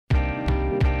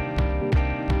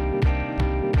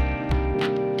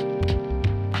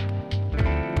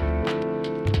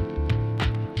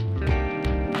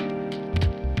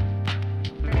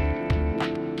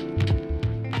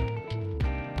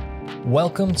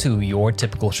Welcome to Your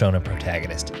Typical Shonen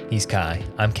Protagonist. He's Kai,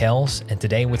 I'm Kels, and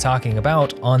today we're talking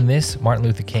about, on this Martin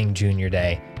Luther King Jr.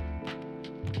 Day,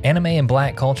 anime and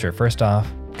black culture. First off,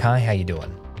 Kai, how you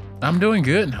doing? I'm doing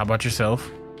good. How about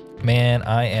yourself? Man,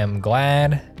 I am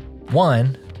glad,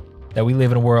 one, that we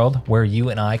live in a world where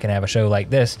you and I can have a show like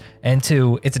this, and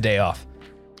two, it's a day off.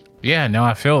 Yeah, no,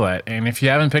 I feel that. And if you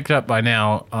haven't picked up by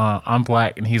now, I'm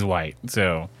black and he's white.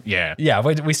 So, yeah. Yeah,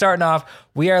 we starting off,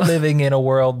 we are living in a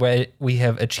world where we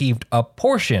have achieved a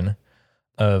portion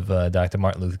of Dr.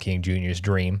 Martin Luther King Jr.'s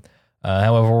dream.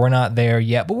 However, we're not there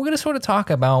yet, but we're going to sort of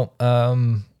talk about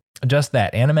just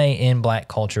that, anime in black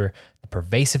culture, the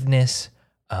pervasiveness,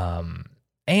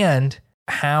 and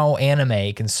how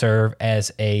anime can serve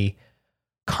as a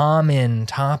common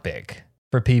topic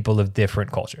for people of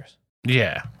different cultures.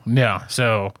 Yeah.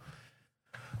 So,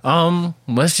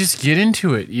 let's just get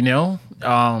into it,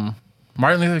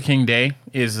 Martin Luther King Day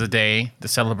is the day to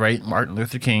celebrate Martin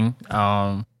Luther King,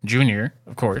 Jr.,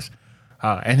 of course.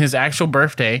 And his actual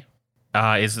birthday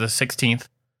is the 16th, it's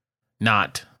the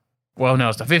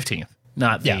 15th,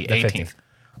 not the 18th.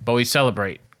 But we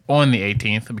celebrate on the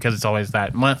 18th because it's always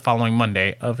that month following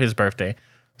Monday of his birthday.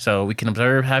 So we can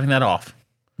observe having that off.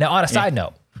 Now, on a side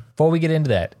note, before we get into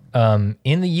that,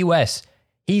 in the U.S.,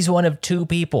 he's one of two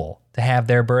people to have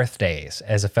their birthdays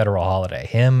as a federal holiday,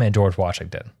 him and George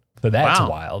Washington. So that's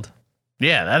wild.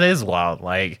 Yeah, that is wild.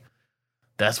 Like,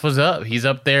 that's what's up. He's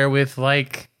up there with,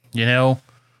 the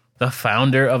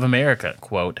founder of America,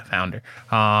 quote, founder.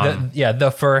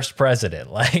 The first president.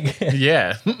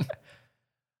 Yeah.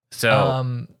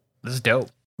 So, this is dope.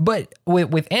 But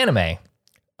with anime,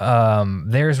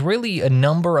 there's really a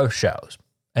number of shows.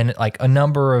 And a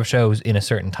number of shows in a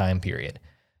certain time period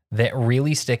that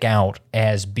really stick out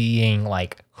as being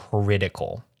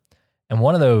critical. And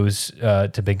one of those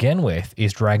to begin with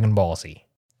is Dragon Ball Z.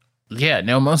 Yeah,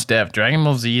 no, most def. Dragon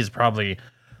Ball Z is probably,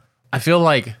 I feel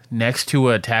like next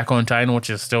to Attack on Titan, which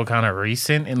is still kind of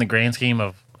recent in the grand scheme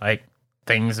of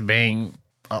things being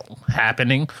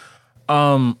happening.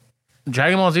 Dragon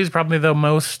Ball Z is probably the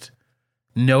most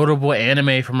notable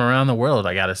anime from around the world,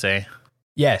 I gotta say.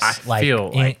 Yes, I feel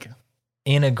like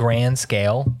in a grand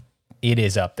scale, it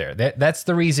is up there. That's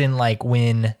the reason,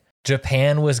 when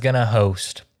Japan was gonna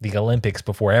host the Olympics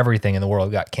before everything in the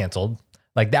world got canceled,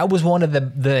 that was one of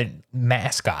the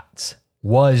mascots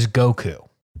was Goku.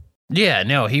 Yeah,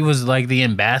 no, he was the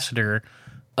ambassador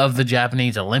of the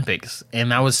Japanese Olympics,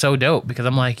 and that was so dope because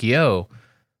I'm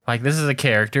this is a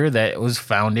character that was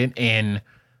founded in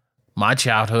my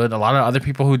childhood. A lot of other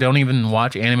people who don't even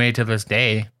watch anime to this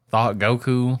day thought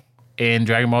Goku and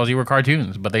Dragon Ball Z were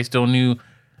cartoons, but they still knew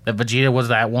that Vegeta was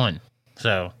that one.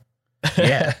 So,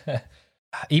 yeah.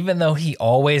 Even though he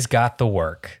always got the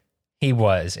work, he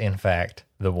was, in fact,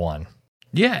 the one.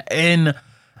 Yeah, and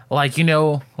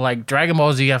Dragon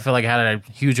Ball Z, I feel like had a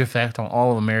huge effect on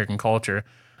all of American culture.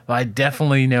 But I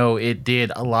definitely know it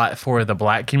did a lot for the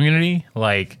black community.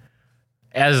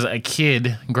 As a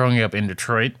kid growing up in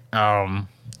Detroit,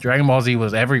 Dragon Ball Z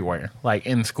was everywhere,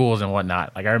 in schools and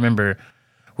whatnot. I remember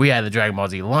we had the Dragon Ball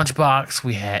Z lunchbox.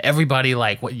 We had everybody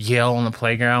would yell on the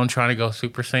playground trying to go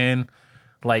Super Saiyan.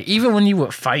 Even when you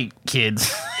would fight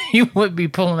kids, you would be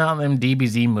pulling out them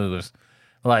DBZ moves,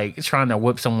 trying to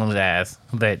whip someone's ass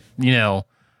that,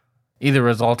 either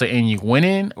resulted in you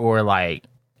winning or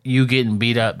you getting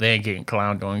beat up, then getting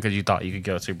clowned on because you thought you could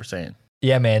go Super Saiyan.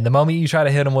 Yeah, man. The moment you try to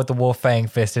hit him with the Wolf Fang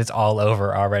fist, it's all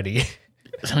over already.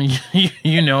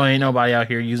 Ain't nobody out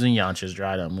here using Yamcha's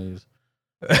dried up moves.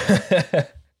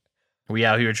 We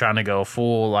out here trying to go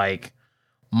full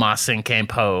Masen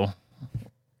Kenpo,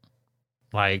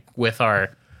 with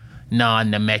our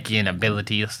non-Namekian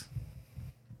abilities.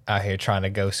 Out here trying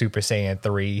to go Super Saiyan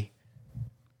 3.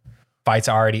 Fight's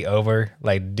already over.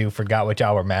 Dude forgot what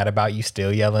y'all were mad about. You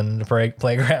still yelling in the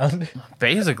playground.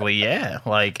 Basically, yeah.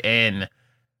 And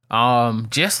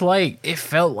just it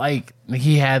felt like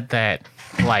he had that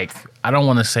I don't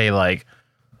want to say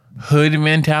hood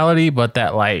mentality, but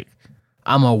that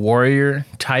I'm a warrior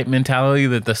type mentality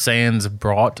that the Saiyans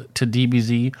brought to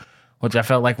DBZ, which I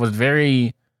felt was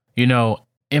very,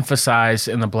 emphasized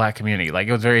in the black community.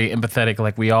 It was very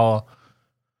empathetic. We all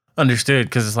understood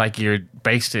because it's you're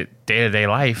based it day-to-day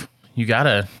life. You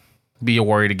gotta be a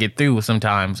warrior to get through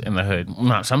sometimes in the hood.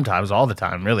 Not sometimes, all the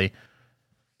time, really.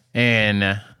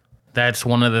 And that's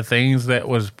one of the things that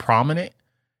was prominent,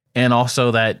 and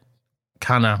also that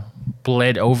kind of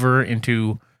bled over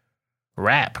into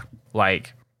rap,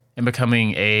 and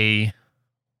becoming a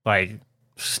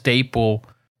staple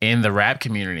in the rap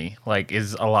community.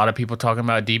 Is a lot of people talking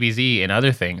about DBZ and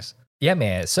other things. Yeah,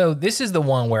 man. So this is the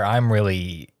one where I'm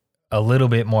really a little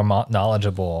bit more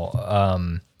knowledgeable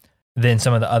than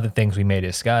some of the other things we may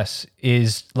discuss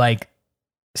is like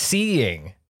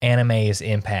seeing anime's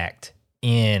impact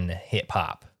in hip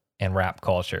hop and rap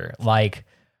culture, like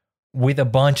with a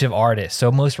bunch of artists.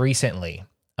 So most recently,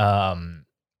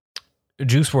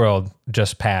 Juice World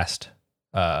just passed,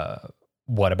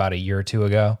 about a year or two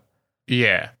ago?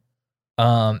 Yeah.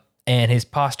 And his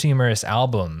posthumous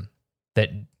album that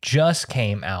just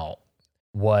came out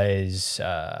was,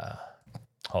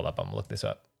 hold up, I'm gonna look this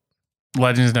up.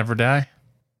 Legends Never Die.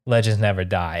 Legends Never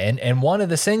Die. And one of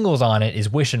the singles on it is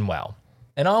Wishin' Well.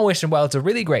 And on Wishin' Well, it's a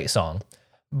really great song,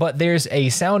 but there's a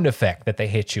sound effect that they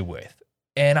hit you with.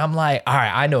 And I'm like, all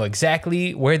right, I know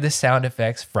exactly where this sound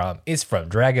effect's from. It's from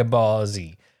Dragon Ball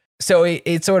Z. So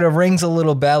it sort of rings a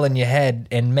little bell in your head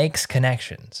and makes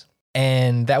connections.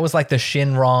 And that was like the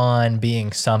Shinron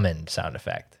being summoned sound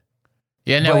effect.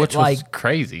 Yeah, no, But, which like, was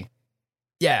crazy.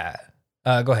 Yeah.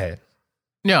 Go ahead.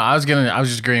 No, I was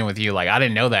just agreeing with you. Like, I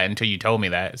didn't know that until you told me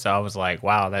that. So I was like,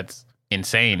 wow, that's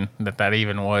insane that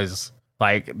even was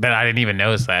like, that I didn't even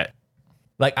notice that.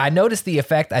 Like, I noticed the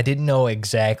effect. I didn't know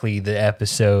exactly the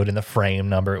episode and the frame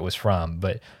number it was from,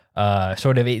 but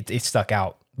sort of it stuck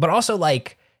out. But also,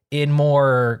 like, in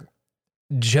more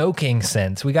joking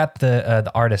sense, we got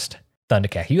the artist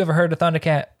Thundercat. You ever heard of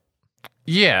Thundercat?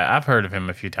 Yeah, I've heard of him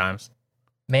a few times.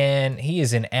 Man, he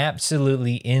is an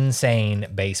absolutely insane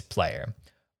bass player.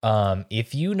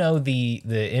 If you know the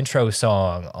intro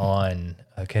song on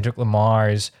Kendrick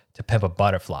Lamar's "To Pimp a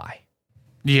Butterfly,"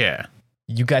 Yeah.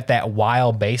 you got that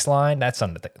wild bass line. That's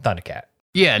on the Thundercat.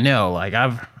 Yeah, no, like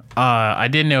I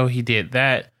didn't know he did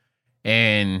that,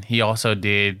 and he also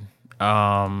did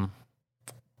what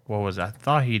was it? I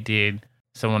thought he did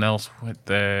someone else with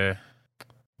who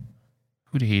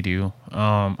did he do?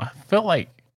 I felt like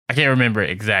I can't remember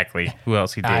exactly who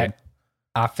else he did.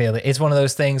 I feel it. It's one of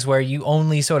those things where you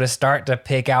only sort of start to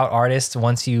pick out artists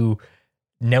once you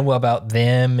know about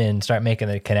them and start making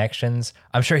the connections.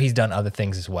 I'm sure he's done other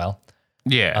things as well.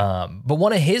 Yeah. But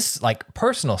one of his like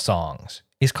personal songs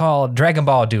is called Dragon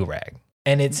Ball Do-Rag.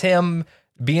 And it's him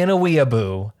being a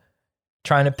weeaboo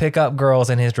trying to pick up girls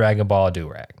in his Dragon Ball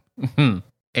Do-Rag. And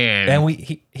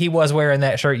he was wearing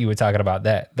that shirt you were talking about,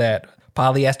 that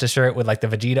polyester shirt with like the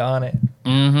Vegeta on it.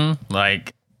 Mm-hmm.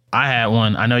 Like, I had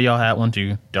one. I know y'all had one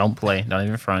too. Don't play. Don't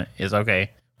even front. It's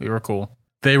okay. We were cool.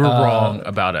 They were wrong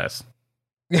about us.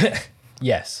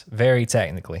 Yes, very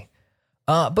technically.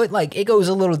 But like it goes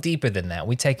a little deeper than that.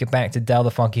 We take it back to Del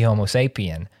the Funky Homo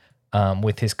Sapien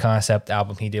with his concept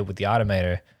album he did with the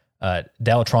Automator,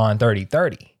 Deltron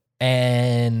 3030.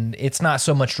 And it's not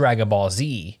so much Dragon Ball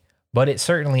Z, but it's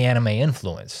certainly anime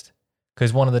influenced.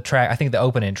 Because one of the track, I think the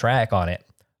opening track on it,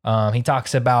 he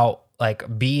talks about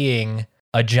like being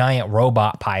a giant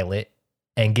robot pilot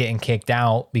and getting kicked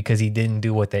out because he didn't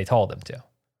do what they told him to.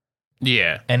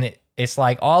 Yeah. And it's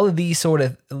like all of these sort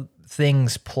of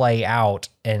things play out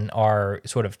and are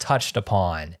sort of touched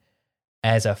upon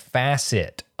as a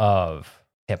facet of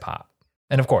hip hop.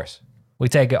 And of course, we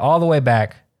take it all the way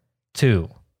back to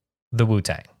the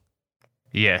Wu-Tang.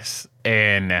 Yes.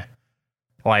 And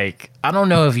like, I don't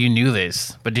know if you knew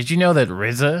this, but did you know that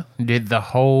RZA did the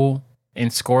whole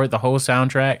and scored the whole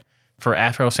soundtrack for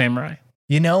Afro Samurai?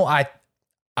 You know,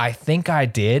 I think I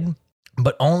did,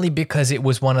 but only because it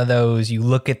was one of those you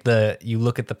look at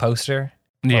the poster,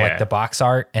 or like the box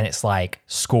art, and it's like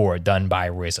score done by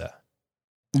RZA.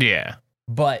 Yeah.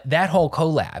 But that whole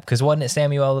collab, because wasn't it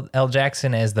Samuel L.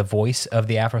 Jackson as the voice of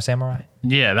the Afro Samurai?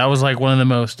 Yeah, that was like one of the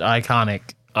most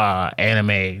iconic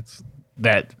animes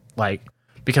that, like,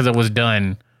 because it was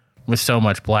done with so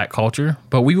much black culture.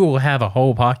 But we will have a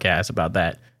whole podcast about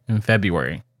that in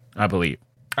February, I believe.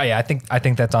 Oh yeah, I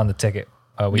think that's on the ticket.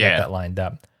 We got that lined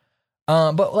up.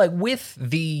 But like with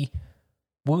the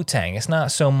Wu-Tang, it's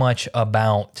not so much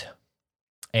about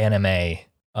anime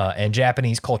and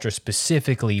Japanese culture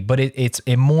specifically, but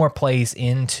it more plays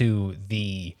into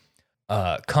the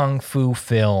kung fu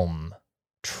film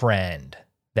trend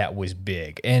that was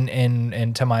big.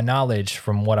 And to my knowledge,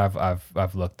 from what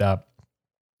I've looked up,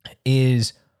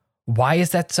 is why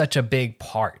is that such a big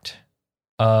part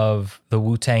of the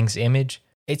Wu-Tang's image?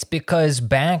 It's because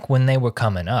back when they were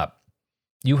coming up,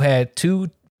 you had two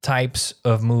types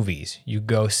of movies you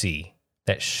go see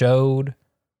that showed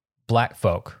black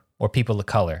folk or people of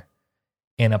color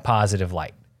in a positive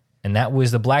light. And that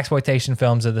was the blaxploitation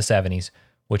films of the 70s,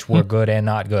 which were good and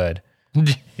not good,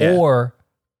 or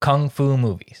kung fu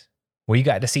movies, where you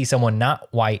got to see someone not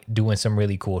white doing some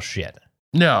really cool shit.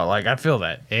 No, like, I feel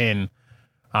that. And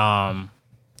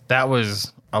that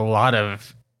was a lot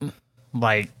of,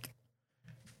 like,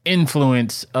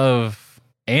 influence of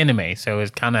anime. So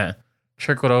it's kind of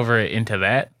trickled over into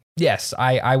that. Yes,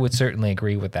 I would certainly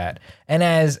agree with that. And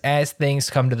as things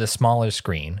come to the smaller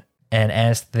screen, and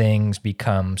as things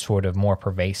become sort of more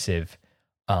pervasive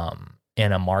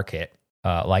in a market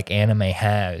like anime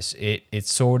has, it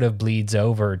sort of bleeds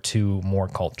over to more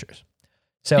cultures.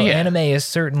 So anime is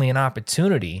certainly an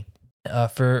opportunity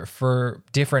for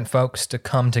different folks to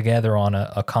come together on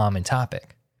a common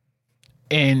topic.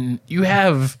 And you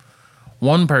have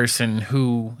one person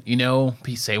who,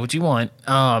 say what you want.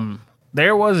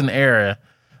 There was an era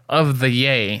of the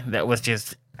Ye that was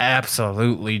just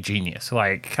absolutely genius.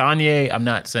 Like Kanye, I'm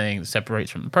not saying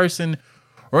separates from the person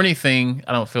or anything.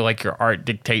 I don't feel like your art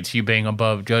dictates you being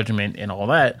above judgment and all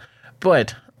that.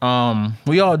 But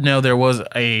we all know there was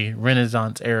a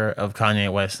Renaissance era of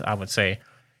Kanye West, I would say.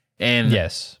 And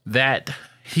yes, that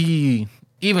he,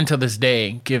 even to this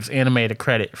day, gives anime the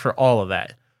credit for all of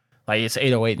that. Like his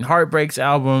 808 and Heartbreaks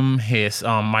album, his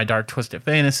My Dark Twisted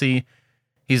Fantasy.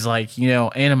 He's like,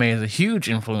 anime is a huge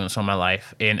influence on my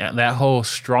life. And that whole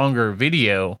Stronger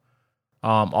video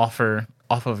off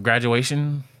of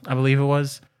Graduation, I believe it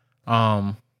was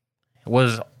all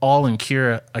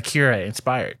Akira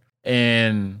inspired.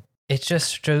 And it's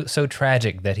just so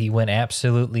tragic that he went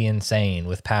absolutely insane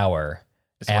with power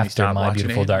after My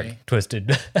Beautiful Dark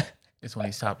Twisted. It's when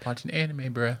he stopped watching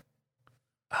anime, bruh.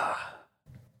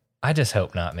 I just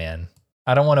hope not, man.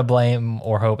 I don't want to blame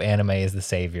or hope anime is the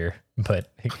savior,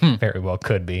 but it very well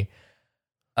could be.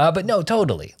 But no,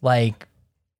 totally. Like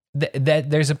that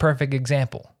there's a perfect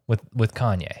example with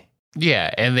Kanye.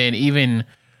 Yeah, and then even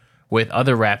with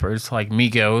other rappers like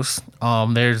Migos,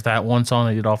 there's that one song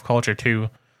they did off Culture too,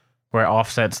 where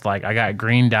Offset's like, I got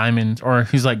green diamonds, or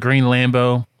he's like green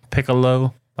Lambo,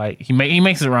 Piccolo. Like he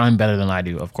makes it rhyme better than I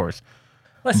do, of course.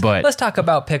 Let's talk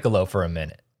about Piccolo for a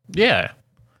minute. Yeah.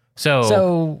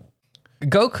 So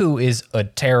Goku is a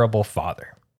terrible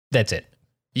father. That's it.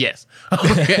 Yes.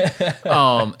 Okay.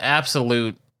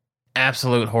 Absolute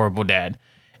horrible dad.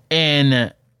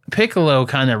 And Piccolo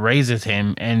kind of raises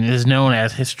him and is known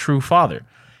as his true father.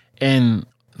 And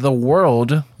the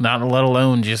world, not let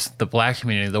alone just the black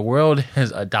community, the world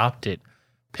has adopted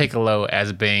Piccolo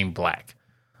as being black.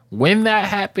 When that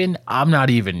happened, I'm not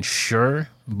even sure,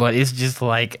 but it's just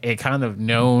like a kind of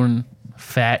known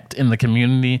fact in the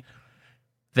community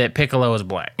that Piccolo is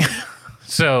black.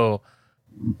 So,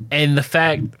 and the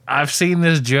fact, I've seen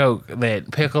this joke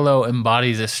that Piccolo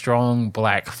embodies a strong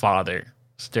black father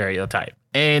stereotype.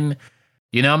 And,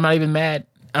 I'm not even mad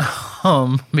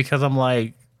because I'm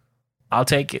like, I'll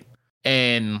take it.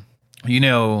 And,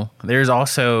 there's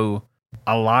also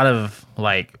a lot of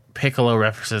like Piccolo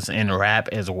references in rap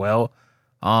as well.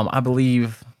 I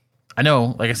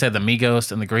know, like I said, the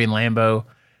Migos and the Green Lambo.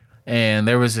 And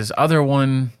there was this other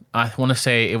one, I want to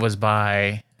say it was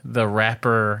by the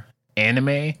rapper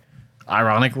Anime,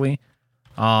 ironically,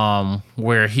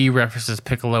 where he references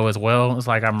Piccolo as well. It's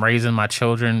like, I'm raising my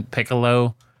children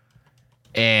Piccolo.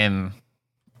 And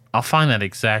I'll find that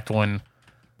exact one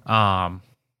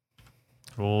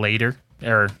later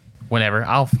or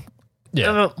whenever.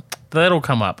 That'll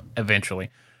come up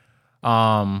eventually.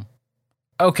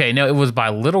 Okay, no, it was by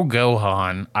Little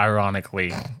Gohan,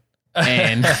 ironically.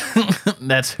 And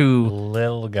that's who.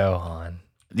 Little Gohan.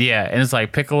 Yeah, and it's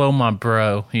like, Piccolo, my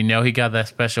bro. He got that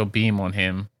special beam on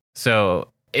him. So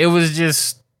it was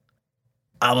just,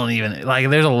 I don't even, like,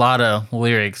 there's a lot of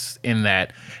lyrics in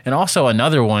that. And also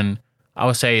another one, I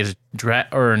would say, is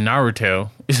Naruto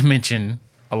is mentioned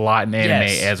a lot in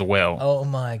anime as well. Oh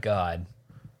my god.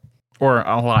 Or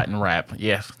a lot in rap.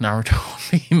 Yes,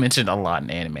 Naruto he mentioned a lot in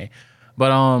anime.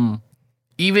 But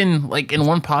even like in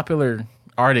one popular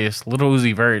artist, Lil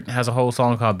Uzi Vert has a whole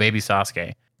song called Baby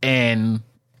Sasuke. And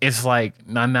it's like,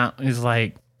 it's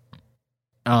like,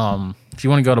 if you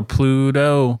want to go to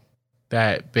Pluto,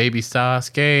 that Baby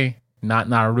Sasuke, not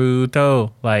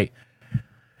Naruto, like,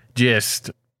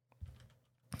 just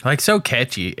like so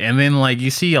catchy. And then like you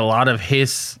see a lot of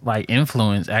his like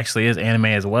influence actually is anime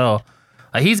as well.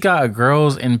 Like he's got a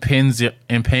Girls in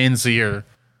Panzer.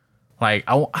 Like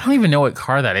I don't even know what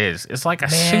car that is. It's like a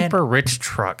super rich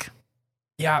truck.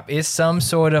 Yeah, it's some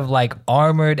sort of like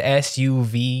armored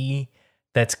SUV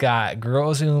that's got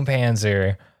Girls in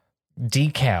Panzer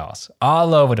decals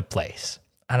all over the place.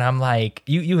 And I'm like,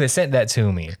 you had sent that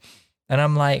to me. And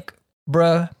I'm like,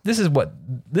 bruh, this is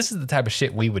the type of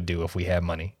shit we would do if we had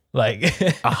money. Like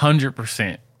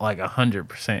 100%. Like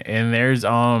 100%. And there's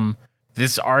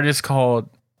this artist called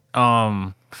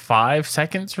 5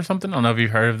 Seconds or something. I don't know if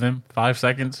you've heard of them. 5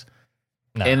 Seconds.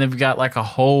 No. And they've got like a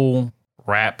whole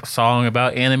rap song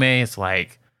about anime. It's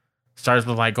like starts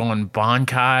with like going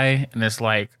Bankai, and it's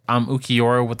like, I'm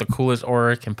Ukiyo-e with the coolest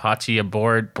aura, Kenpachi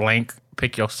aboard blank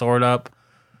pick your sword up.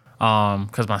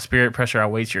 Because my spirit pressure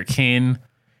outweighs your kin.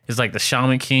 It's like the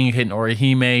Shaman King hitting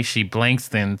Orihime. She blanks,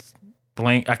 then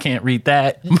blank. I can't read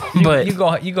that. But you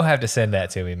go have to send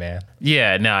that to me, man.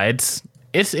 Yeah, no, it's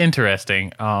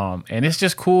interesting. And it's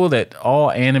just cool that all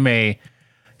anime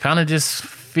kind of just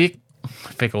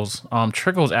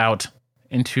trickles out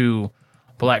into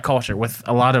Black culture with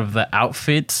a lot of the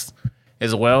outfits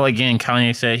as well. Again,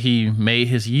 Kanye said he made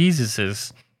his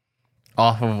Yeezuses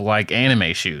off of like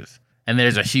anime shoes. And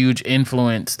there's a huge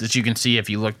influence that you can see if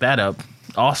you look that up.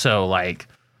 Also, like,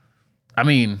 I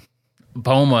mean,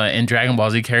 Bulma and Dragon Ball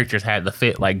Z characters had the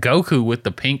fit, like Goku with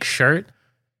the pink shirt.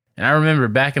 And I remember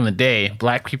back in the day,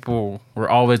 black people were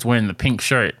always wearing the pink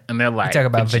shirt. And they're like... You talk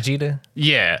about Vegeta?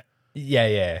 Yeah.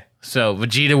 Yeah. So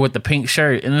Vegeta with the pink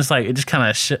shirt. And it's like, it just kind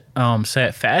of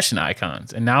set fashion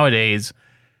icons. And nowadays,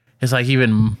 it's like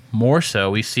even more so.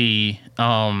 We see,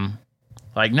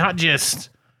 like, not just...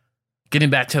 Getting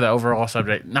back to the overall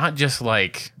subject, not just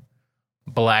like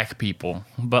black people,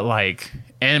 but like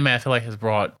anime, I feel like has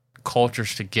brought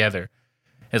cultures together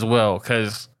as well.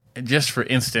 Because just for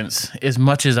instance, as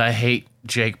much as I hate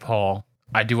Jake Paul,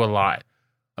 I do a lot.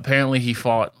 Apparently, he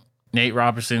fought Nate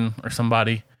Robinson or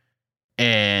somebody,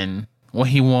 and when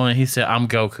he won, he said, "I'm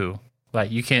Goku.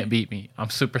 Like, you can't beat me. I'm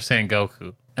Super Saiyan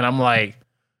Goku." And I'm like,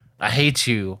 I hate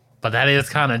you, but that is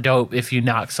kind of dope if you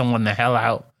knock someone the hell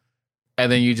out.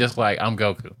 And then you just like, I'm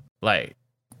Goku. Like,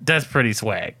 that's pretty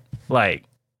swag. Like,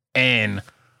 and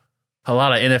a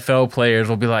lot of NFL players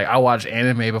will be like, I watch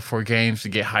anime before games to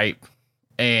get hype.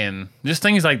 And just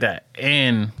things like that.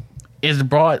 And it's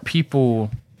brought people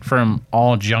from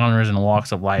all genres and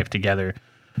walks of life together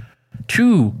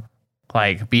to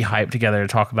like be hyped together to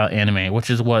talk about anime,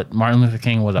 which is what Martin Luther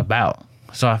King was about.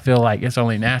 So I feel like it's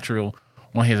only natural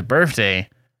on his birthday,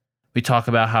 we talk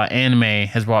about how anime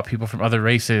has brought people from other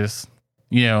races,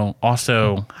 you know,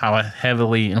 also how it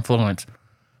heavily influenced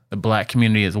the black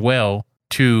community as well,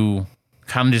 to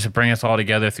kind of just bring us all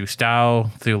together through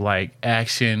style, through like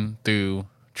action, through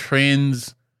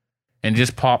trends, and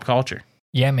just pop culture.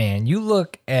 Yeah, man. You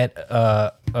look at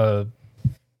a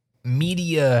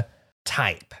media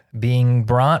type being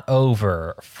brought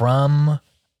over from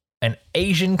an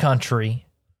Asian country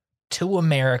to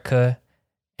America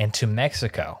and to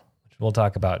Mexico, which we'll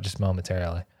talk about just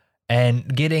momentarily,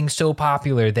 and getting so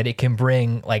popular that it can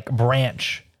bring, like,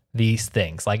 branch these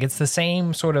things. Like, it's the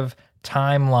same sort of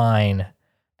timeline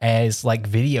as, like,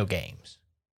 video games,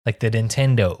 like the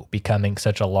Nintendo becoming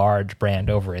such a large brand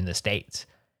over in the States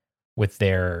with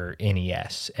their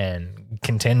NES and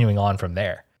continuing on from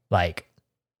there. Like,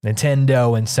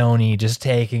 Nintendo and Sony just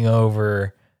taking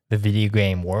over the video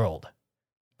game world,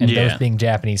 and those being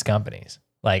Japanese companies.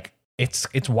 Like,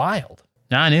 it's wild.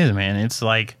 No, it is, man. It's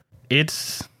like,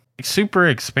 it's super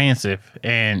expansive,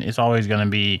 and it's always going to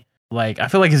be, like, I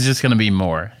feel like it's just going to be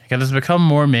more, because it's become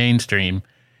more mainstream.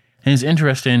 And it's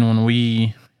interesting, when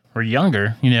we were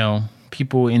younger, you know,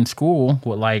 people in school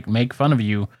would, like, make fun of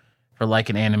you for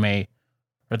liking anime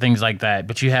or things like that.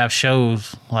 But you have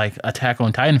shows like Attack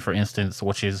on Titan, for instance,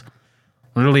 which has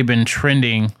really been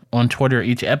trending on Twitter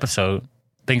each episode.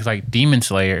 Things like Demon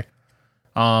Slayer,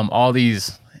 all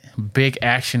these big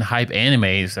action hype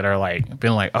animes that are like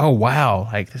been like, oh wow,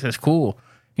 like this is cool.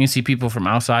 You can see people from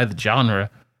outside the genre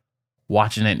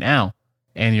watching it now,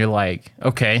 and you're like,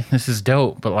 okay, this is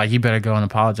dope, but like you better go and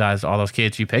apologize to all those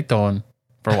kids you picked on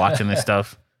for watching this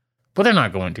stuff. But they're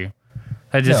not going to.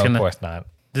 They're just of course not.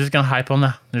 They're just gonna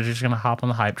hop on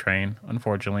the hype train,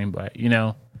 unfortunately. But you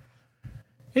know,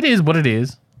 it is what it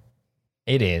is.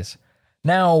 It is.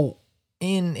 Now,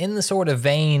 in the sort of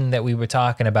vein that we were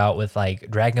talking about with like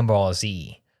Dragon Ball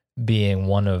Z being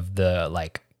one of the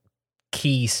like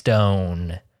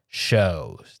keystone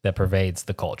shows that pervades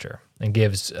the culture and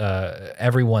gives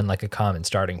everyone like a common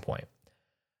starting point.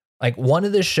 Like, one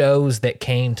of the shows that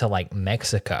came to like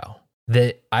Mexico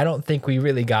that I don't think we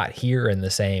really got here in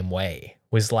the same way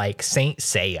was like Saint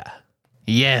Seiya.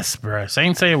 Yes, bro.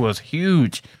 Saint Seiya was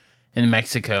huge in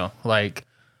Mexico. Like,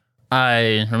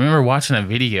 I remember watching a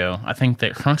video, I think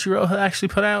that Crunchyroll had actually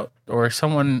put out, or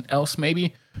someone else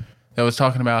maybe, that was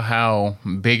talking about how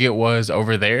big it was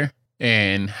over there,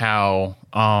 and how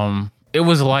it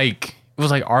was like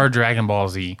our Dragon Ball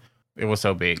Z. It was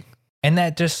so big. And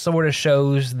that just sort of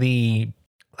shows the,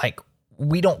 like,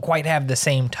 we don't quite have the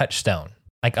same touchstone,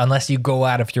 like, unless you go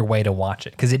out of your way to watch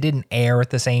it, because it didn't air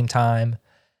at the same time.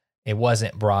 It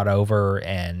wasn't brought over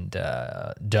and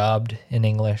dubbed in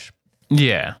English.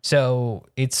 Yeah. So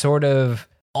it's sort of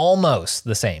almost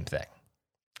the same thing.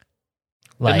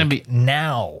 Like,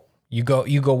 now you go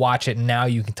watch it, and now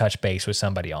you can touch base with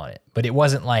somebody on it. But it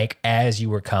wasn't like as you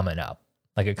were coming up.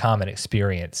 like a common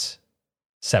experience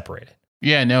separated.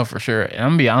 Yeah, no, for sure. And I'm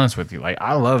gonna be honest with you. Like,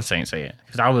 I love Saint Seiya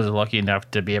because I was lucky enough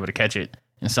to be able to catch it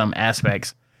in some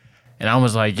aspects. And I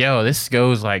was like, yo, this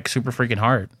goes like super freaking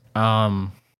hard. Why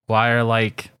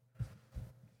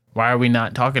are we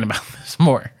not talking about this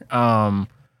more? And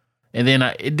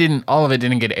then all of it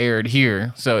didn't get aired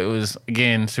here. So it was,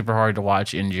 again, super hard to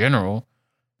watch in general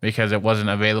because it wasn't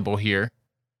available here.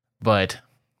 But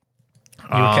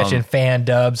you were catching fan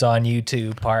dubs on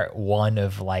YouTube, part 1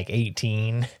 of like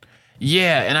 18.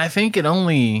 Yeah, and I think it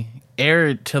only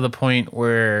aired to the point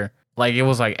where like it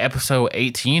was like episode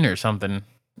 18 or something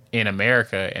in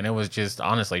America, and it was just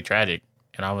honestly tragic.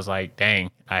 And I was like,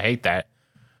 dang, I hate that.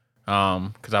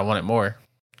 Because I wanted more.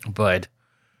 But,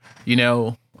 you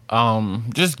know,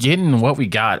 just getting what we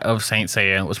got of Saint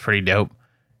Seiya was pretty dope.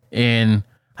 And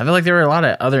I feel like there were a lot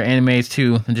of other animes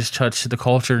too that just touched the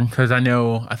culture. Because I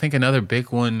think another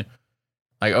big one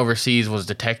like overseas was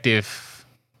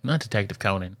not Detective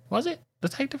Conan. Was it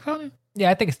Detective Conan?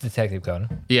 Yeah, I think it's Detective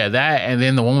Conan. Yeah, that, and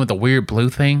then the one with the weird blue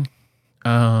thing.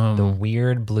 The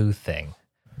weird blue thing.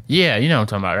 Yeah, you know what I'm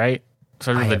talking about, right?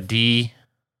 Sort of a D.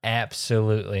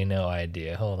 Absolutely no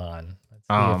idea. Hold on. Let's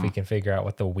see if we can figure out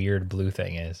what the weird blue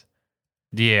thing is.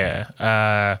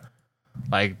 Yeah.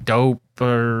 Like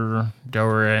Doriyama,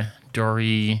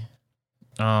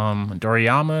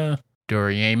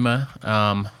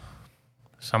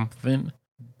 something.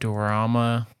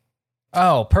 Dorama.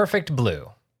 Oh, Perfect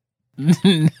Blue.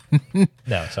 No,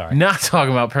 sorry. Not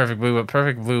talking about Perfect Blue, but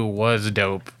Perfect Blue was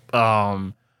dope.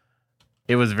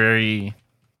 It was very...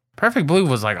 Perfect Blue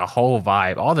was like a whole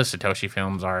vibe. All the Satoshi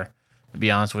films are, to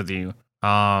be honest with you.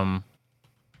 It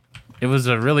was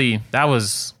that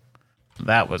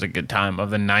was a good time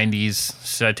of the 90s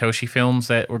Satoshi films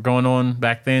that were going on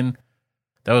back then.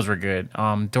 Those were good.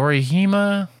 I'll be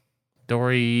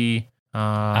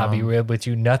real with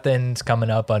you. Nothing's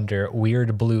coming up under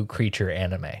weird blue creature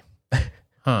anime.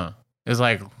 Huh.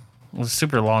 It was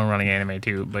super long running anime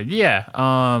too. But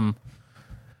yeah.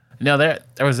 No, there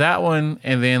was that one,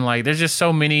 and then like there's just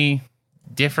so many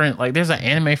different, like there's an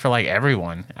anime for like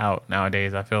everyone out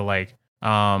nowadays, I feel like.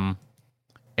 And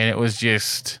it was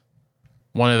just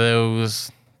one of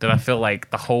those that I feel like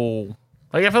the whole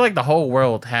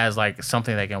world has like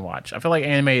something they can watch. I feel like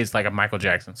anime is like a Michael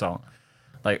Jackson song.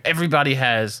 Like everybody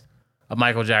has a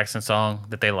Michael Jackson song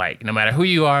that they like. No matter who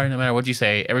you are, no matter what you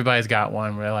say, everybody's got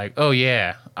one where they're like, oh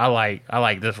yeah, I like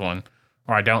this one,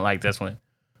 or I don't like this one.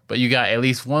 But you got at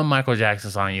least one Michael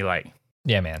Jackson song you like.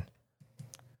 Yeah, man.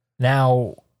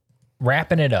 Now,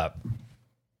 wrapping it up,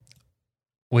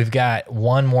 we've got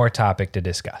one more topic to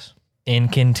discuss. In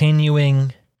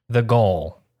continuing the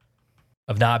goal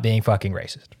of not being fucking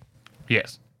racist.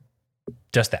 Yes.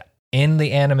 Just that. In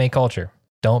the anime culture,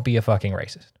 don't be a fucking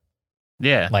racist.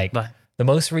 Yeah. Like, the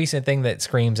most recent thing that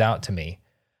screams out to me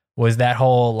was that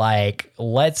whole, like,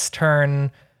 let's turn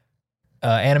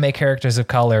anime characters of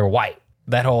color white.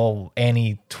 That whole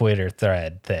anti-Twitter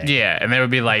thread thing. Yeah, and they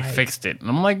would be like, fixed it. And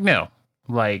I'm like, no.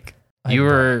 Like, you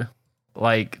were,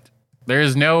 like,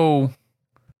 there's no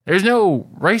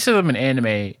racism in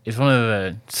anime is one of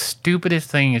the stupidest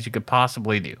things you could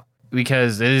possibly do.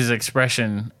 Because it is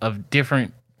expression of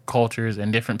different cultures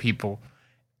and different people.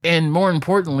 And more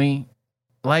importantly,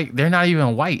 like, they're not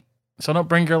even white. So don't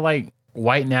bring your, like,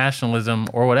 white nationalism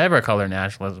or whatever color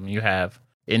nationalism you have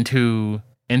into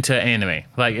anime.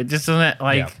 Like, it just doesn't,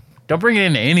 like, don't bring it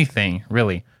into anything,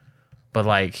 really. But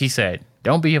like he said,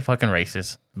 don't be a fucking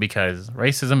racist, because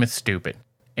racism is stupid.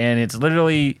 And it's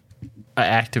literally an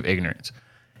act of ignorance.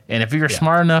 And if you're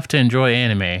smart enough to enjoy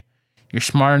anime, you're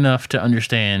smart enough to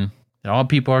understand that all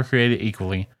people are created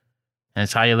equally, and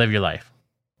it's how you live your life.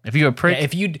 If you're a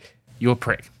prick, you're a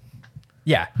prick.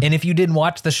 Yeah, and if you didn't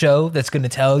watch the show that's going to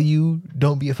tell you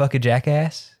don't be a fucking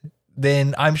jackass,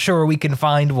 then I'm sure we can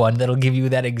find one that'll give you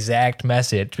that exact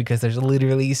message, because there's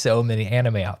literally so many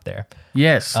anime out there.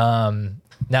 Yes.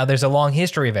 Now, there's a long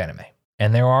history of anime,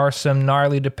 and there are some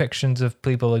gnarly depictions of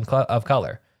people of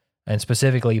color, and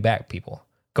specifically black people,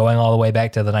 going all the way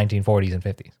back to the 1940s and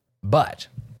 50s. But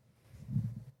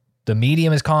the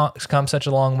medium has come such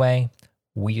a long way.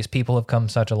 We as people have come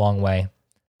such a long way.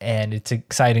 And it's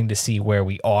exciting to see where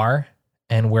we are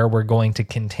and where we're going to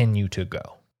continue to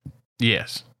go.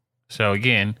 Yes. So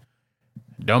again,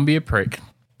 don't be a prick.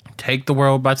 Take the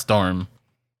world by storm.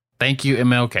 Thank you,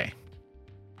 MLK.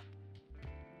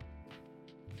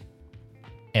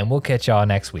 And we'll catch y'all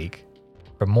next week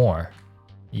for more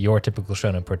Your Typical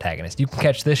Shonen Protagonist. You can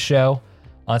catch this show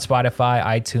on Spotify,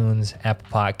 iTunes, Apple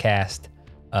Podcast,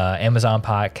 Amazon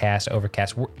Podcast,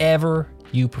 Overcast, wherever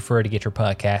you prefer to get your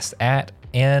podcasts at.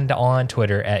 and on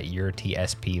Twitter at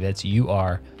YourTSP. That's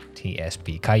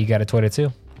URTSP. Kai, you got a Twitter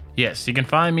too? Yes, you can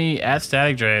find me at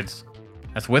Static Dreads.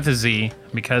 That's with a Z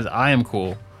because I am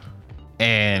cool.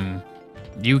 And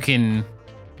you can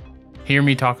hear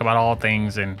me talk about all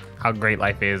things and how great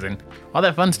life is and all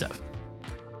that fun stuff.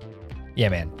 Yeah,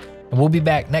 man. And we'll be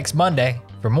back next Monday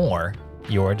for more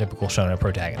Your Typical Shonen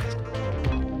Protagonist.